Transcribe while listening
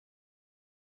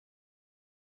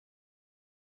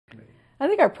I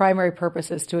think our primary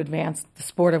purpose is to advance the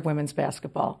sport of women's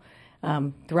basketball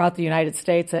throughout the United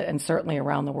States and certainly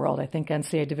around the world. I think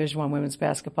NCAA Division I women's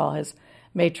basketball has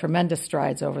made tremendous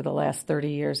strides over the last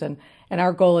 30 years, and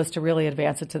our goal is to really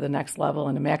advance it to the next level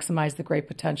and to maximize the great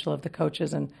potential of the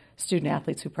coaches and student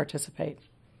athletes who participate.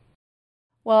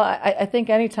 Well, I think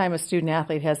anytime a student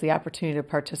athlete has the opportunity to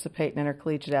participate in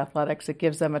intercollegiate athletics, it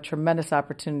gives them a tremendous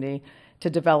opportunity to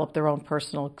develop their own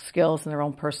personal skills and their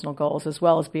own personal goals, as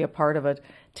well as be a part of a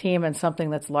team and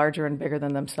something that's larger and bigger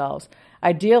than themselves.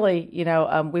 Ideally,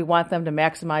 we want them to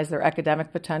maximize their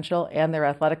academic potential and their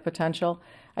athletic potential.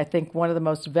 I think one of the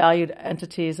most valued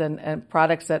entities and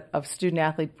products that a student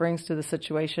athlete brings to the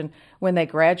situation when they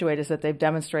graduate is that they've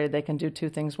demonstrated they can do two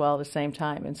things well at the same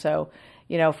time. And so,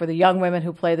 for the young women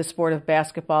who play the sport of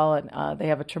basketball, they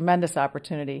have a tremendous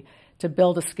opportunity to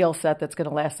build a skill set that's going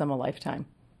to last them a lifetime.